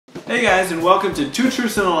Hey guys, and welcome to Two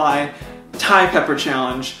Truths and a Lie Thai Pepper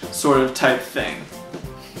Challenge sort of type thing.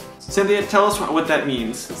 Cynthia, tell us what that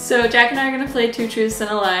means. So Jack and I are going to play Two Truths and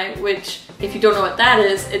a Lie, which, if you don't know what that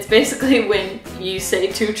is, it's basically when you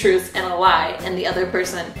say two truths and a lie, and the other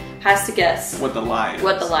person has to guess what the lie is.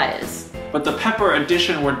 What the lie is. But the pepper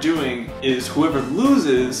addition we're doing is whoever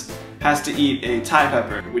loses has to eat a Thai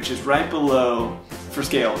pepper, which is right below, for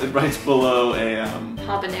scale, it's right below a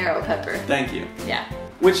habanero pepper. Thank you. Yeah.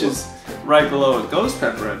 Which is right below a ghost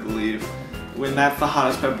pepper, I believe. When that's the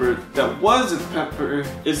hottest pepper that was a pepper,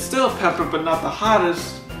 is still a pepper, but not the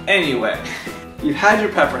hottest. Anyway, you've had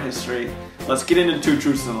your pepper history. Let's get into Two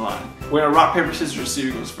Truths and a Lie. We're gonna rock, paper, scissors, see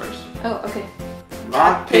who goes first. Oh, okay.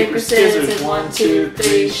 Rock, paper, scissors, 1, 2,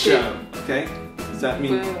 3, show. Okay? Does that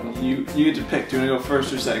mean you get to pick? Do you wanna go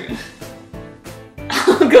first or second?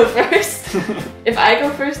 I'll go first. If I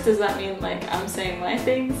go first, does that mean like I'm saying my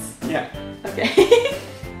things? Yeah. Okay.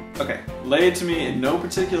 Okay, lay it to me in no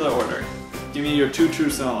particular order. Give me your two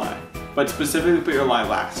truths and a lie. But specifically put your lie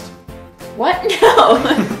last. What? No!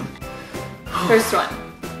 First one.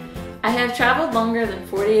 I have traveled longer than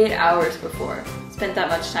 48 hours before. Spent that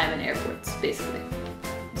much time in airports, basically.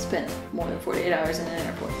 Spent more than 48 hours in an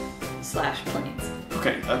airport. / planes.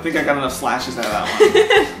 Okay, I think I got enough slashes out of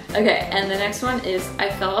that one. Okay, and the next one is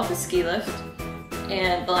I fell off a ski lift.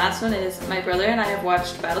 And the last one is my brother and I have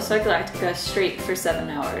watched Battlestar Galactica straight for 7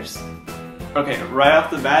 hours. Okay, right off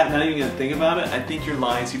the bat, not even gonna think about it, I think your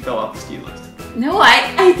lie is you fell off the ski lift. No,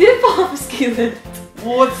 I did fall off a ski lift.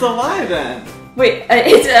 Well, what's the lie then? Wait,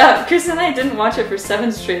 Chris and I didn't watch it for 7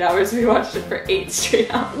 straight hours, we watched it for 8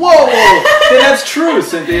 straight hours. Whoa! Then that's true,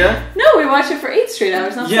 Cynthia. No, we watched it for 8 straight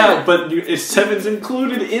hours, not 7. Yeah, but 7's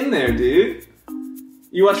included in there, dude.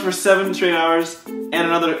 You watched for 7 straight hours and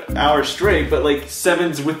another hour straight, but like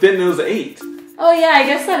 7's within those 8. Oh yeah, I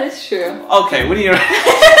guess that is true. Okay, what do you...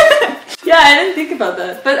 Yeah, I didn't think about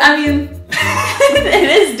that. But I mean, it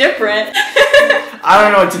is different. I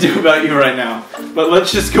don't know what to do about you right now, but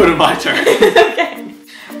let's just go to my turn. Okay.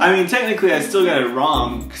 I mean, technically I still got it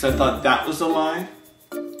wrong, because I thought that was a lie.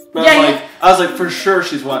 But Yeah, I was like, for sure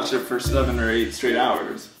she's watched it for 7 or 8 straight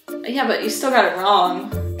hours. Yeah, but you still got it wrong.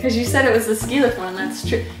 Because you said it was the ski lift one, and that's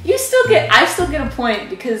true. I still get a point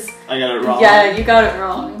because... I got it wrong? Yeah, you got it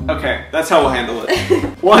wrong. Okay, that's how we'll handle it.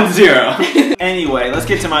 1-0. Anyway, let's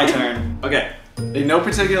get to my turn. Okay, in no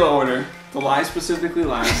particular order, the lie specifically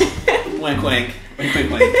last. Wink, wink. Wink, wink,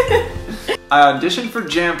 wink. I auditioned for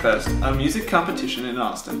Jam Fest, a music competition in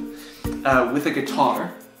Austin, with a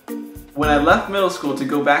guitar. When I left middle school to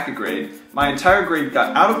go back a grade, my entire grade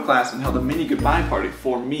got out of class and held a mini goodbye party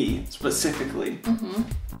for me, specifically.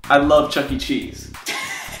 I love Chuck E. Cheese.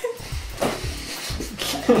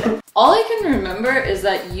 All I can remember is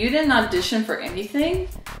that you didn't audition for anything.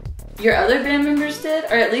 Your other band members did,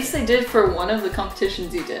 or at least they did for one of the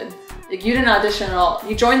competitions you did. Like, you didn't audition at all.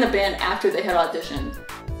 You joined the band after they had auditioned.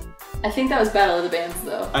 I think that was Battle of the Bands,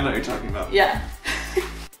 though. I know what you're talking about. Yeah.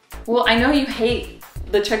 Well, I know you hate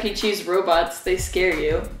the Chuck E. Cheese robots. They scare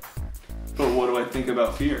you. But what do I think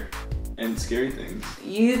about fear and scary things?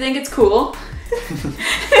 You think it's cool.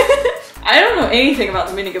 I don't know anything about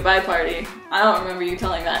the mini goodbye party. I don't remember you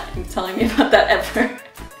telling me about that ever.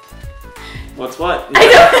 What's what?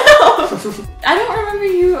 I don't know! I don't remember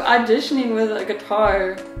you auditioning with a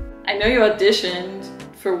guitar. I know you auditioned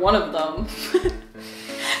for one of them,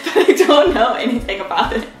 but I don't know anything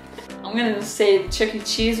about it. I'm gonna say the Chuck E.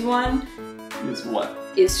 Cheese one is what?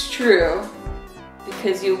 Is true.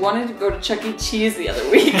 Because you wanted to go to Chuck E. Cheese the other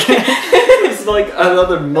week. It's like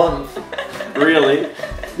another month. Really?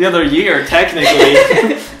 The other year,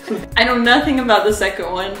 technically. I know nothing about the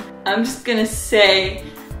second one. I'm just gonna say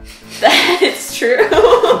that it's true.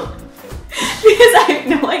 Because I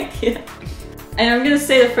have no idea. And I'm gonna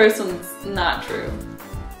say the first one's not true.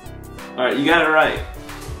 Alright, you got it right.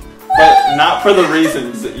 But not for the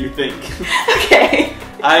reasons that you think. Okay.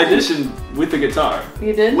 I auditioned with the guitar.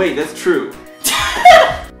 You did? Wait, that's true.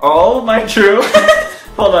 Oh, my true?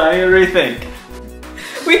 Hold on, I need to rethink.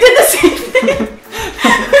 We did the same thing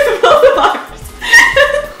with both of ours.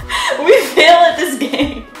 We fail at this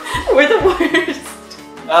game. We're the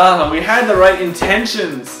worst. We had the right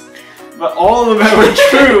intentions, but all of them were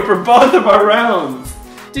true for both of our rounds.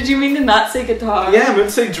 Did you mean to not say guitar? Yeah, I meant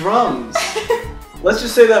to say drums. Let's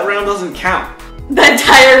just say that round doesn't count. The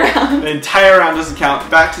entire round? The entire round doesn't count.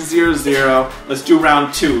 Back to 0-0. Let's do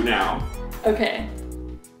round 2 now. Okay.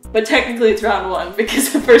 But technically it's round 1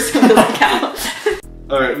 because the first one doesn't count.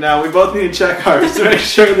 Alright, now we both need to check ours to make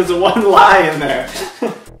sure there's one lie in there.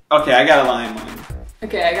 Okay, I got a lie in mind.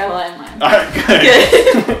 Okay, I got a line in mine. Alright,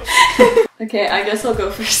 good. Okay, I guess I'll go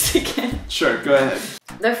first again. Sure, go ahead.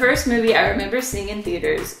 The first movie I remember seeing in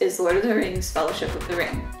theaters is Lord of the Rings: Fellowship of the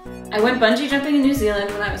Ring. I went bungee jumping in New Zealand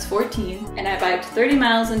when I was 14, and I biked 30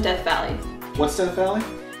 miles in Death Valley. What's Death Valley?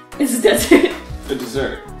 It's a desert. A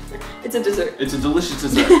dessert. It's a dessert. It's a delicious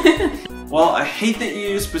dessert. Well, I hate that you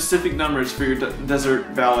use specific numbers for your desert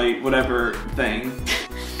valley whatever thing.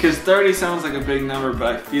 Because 30 sounds like a big number,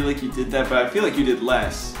 but I feel like you did that, but I feel like you did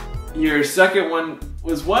less. Your second one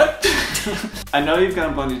was what? I know you've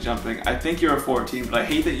gone bungee jumping. I think you're a 14, but I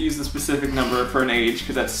hate that you use the specific number for an age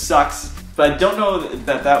because that sucks. But I don't know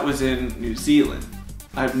that that was in New Zealand.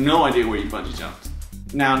 I have no idea where you bungee jumped.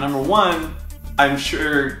 Now, number one, I'm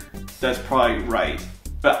sure that's probably right.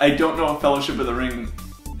 But I don't know if Fellowship of the Ring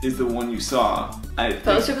is the one you saw.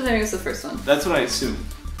 Fellowship of the Ring is the first one. That's what I assume.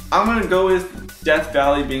 I'm gonna go with Death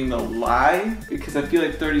Valley being the lie because I feel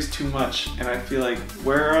like 30 is too much, and I feel like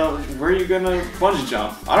where are you gonna bungee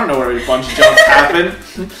jump? I don't know where your bungee jumps happen.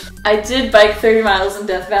 I did bike 30 miles in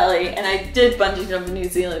Death Valley, and I did bungee jump in New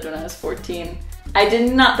Zealand when I was 14. I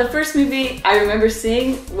did not. The first movie I remember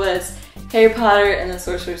seeing was Harry Potter and the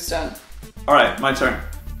Sorcerer's Stone. All right, my turn.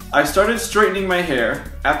 I started straightening my hair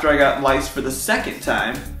after I got lice for the second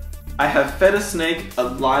time. I have fed a snake a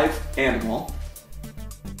live animal.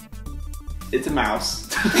 It's a mouse.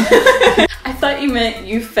 I thought you meant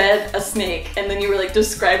you fed a snake and then you were like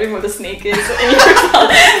describing what a snake is and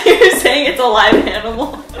you were saying it's a live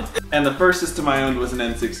animal. And the first system I owned was an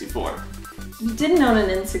N64. You didn't own an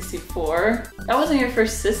N64. That wasn't your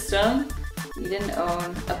first system. You didn't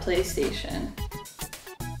own a PlayStation.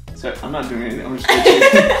 Sorry, I'm not doing anything. I'm just kidding.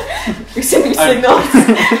 You're sending signals.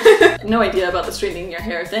 No idea about the straightening your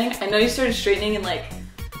hair thing. I know you started straightening in like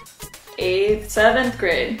 7th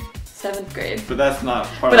grade. 7th grade. But that's not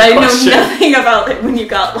part but of the I question. know nothing about it when you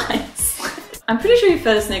got lice. I'm pretty sure you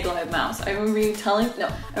fed a snake a live mouse. I remember you telling me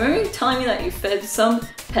that you fed some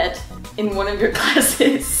pet in one of your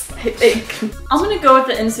classes, I think. I'm gonna go with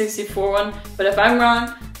the N64 one, but if I'm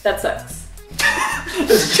wrong, that sucks.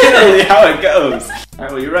 That's generally how it goes.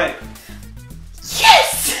 Alright, well you're right.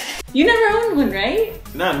 Yes! You never owned one, right?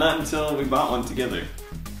 No, not until we bought one together.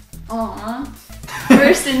 Aww.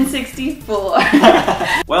 First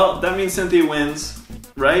N64. Well, that means Cynthia wins,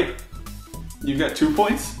 right? You got 2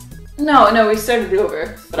 points? No, we started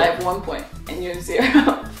over, but I have 1 point and you're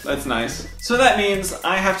 0. That's nice. So that means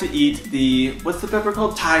I have to eat the, what's the pepper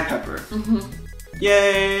called? Thai pepper. Mm-hmm.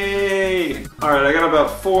 Yay! Alright, I got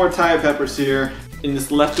about 4 Thai peppers here in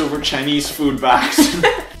this leftover Chinese food box.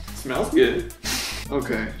 Smells good.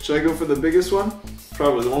 Okay, should I go for the biggest one?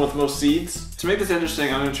 Probably the one with the most seeds. To make this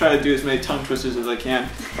interesting, I'm gonna try to do as many tongue twisters as I can.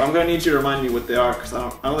 But I'm gonna need you to remind me what they are, because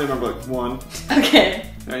I only remember like one. Okay.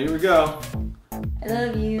 Alright, here we go. I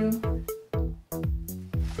love you.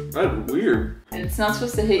 That's weird. And it's not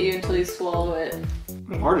supposed to hit you until you swallow it.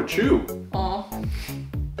 Hard to chew. Aw.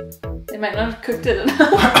 They might not have cooked it enough.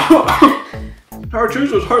 Hard to chew,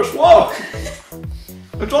 so it's hard to swallow.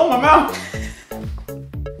 It's all in my mouth.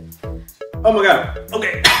 Oh my god.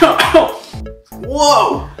 Okay.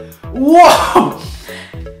 Whoa! Whoa!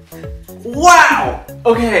 Wow!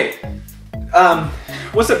 Okay.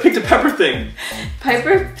 What's that picked a pepper thing?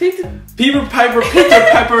 Piper picked Piper picked a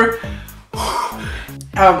pepper.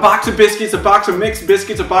 A box of biscuits, a box of mixed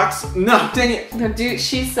biscuits, a box. No, dang it. No, dude,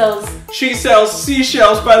 she sells seashells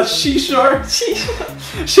by the seashore. He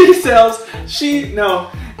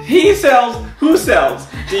sells, who sells?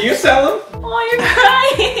 Do you sell them? Oh, you're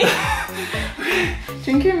crying.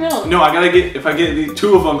 Drink your milk. No, I gotta get, if I get these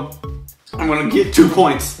 2 of them, I'm gonna get 2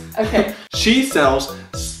 points. Okay. She sells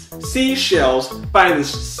seashells by the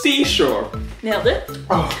seashore. Nailed it.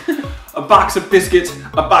 Oh, a box of biscuits,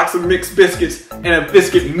 a box of mixed biscuits, and a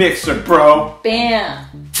biscuit mixer, bro. Bam.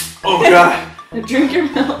 Oh god. Now drink your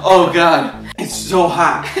milk. Oh god. It's so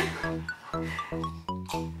hot.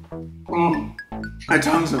 My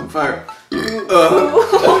tongue's on fire.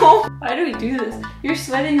 Why do we do this? You're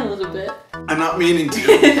sweating a little bit. I'm not meaning to.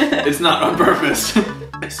 It's not on purpose.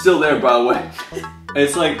 It's still there, by the way.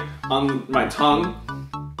 It's like on my tongue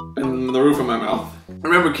and the roof of my mouth.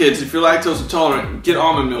 Remember kids, if you're lactose intolerant, get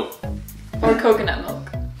almond milk. Or coconut milk.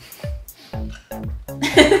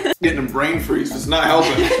 Getting a brain freeze is not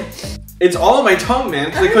helping. It's all on my tongue, man,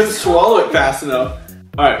 because I couldn't swallow it fast enough.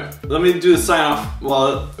 Alright, let me do the sign off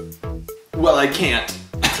well, I can't.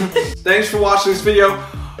 Thanks for watching this video.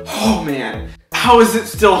 Oh man, how is it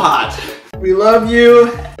still hot? We love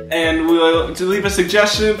you, and we'll leave a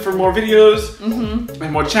suggestion for more videos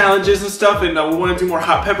and more challenges and stuff, and we want to do more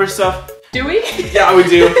hot pepper stuff. Do we? Yeah, we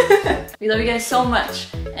do. We love you guys so much,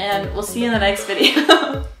 and we'll see you in the next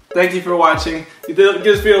video. Thank you for watching. Give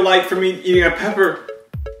this video a like for me eating a pepper,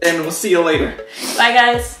 and we'll see you later. Bye,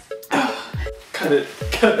 guys. Cut it.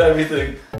 Cut everything.